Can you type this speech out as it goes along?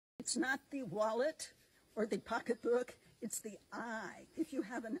It's not the wallet or the pocketbook, it's the eye. If you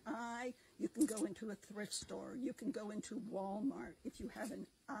have an eye, you can go into a thrift store. You can go into Walmart. If you have an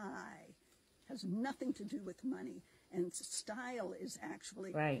eye, it has nothing to do with money. And style is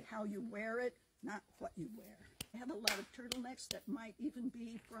actually how you wear it, not what you wear. I have a lot of turtlenecks that might even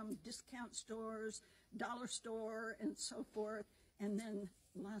be from discount stores, dollar store, and so forth. And then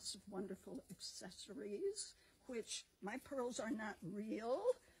lots of wonderful accessories, which my pearls are not real,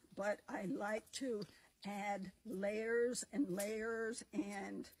 but I like to add layers and layers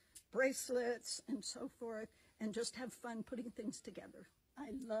and bracelets and so forth, and just have fun putting things together. I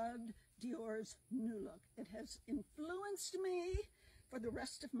loved Dior's new look. It has influenced me for the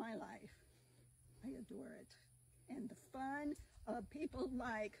rest of my life. I adore it. And the fun of people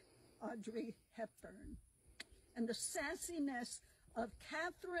like Audrey Hepburn, and the sassiness of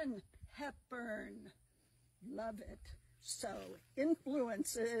Katharine Hepburn. Love it. So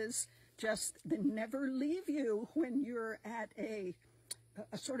influences just they never leave you when you're at a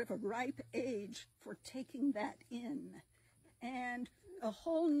sort of a ripe age for taking that in. And a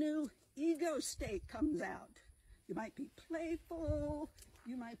whole new ego state comes out. You might be playful,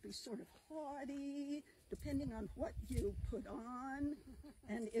 you might be sort of haughty, depending on what you put on.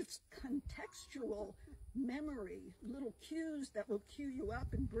 And it's contextual memory, little cues that will cue you up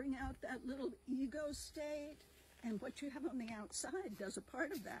and bring out that little ego state. And what you have on the outside does a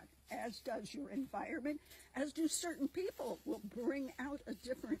part of that, as does your environment, as do certain people will bring out a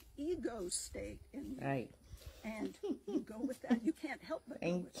different ego state in you. Right. And you go with that. You can't help but go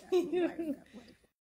with that environment that way.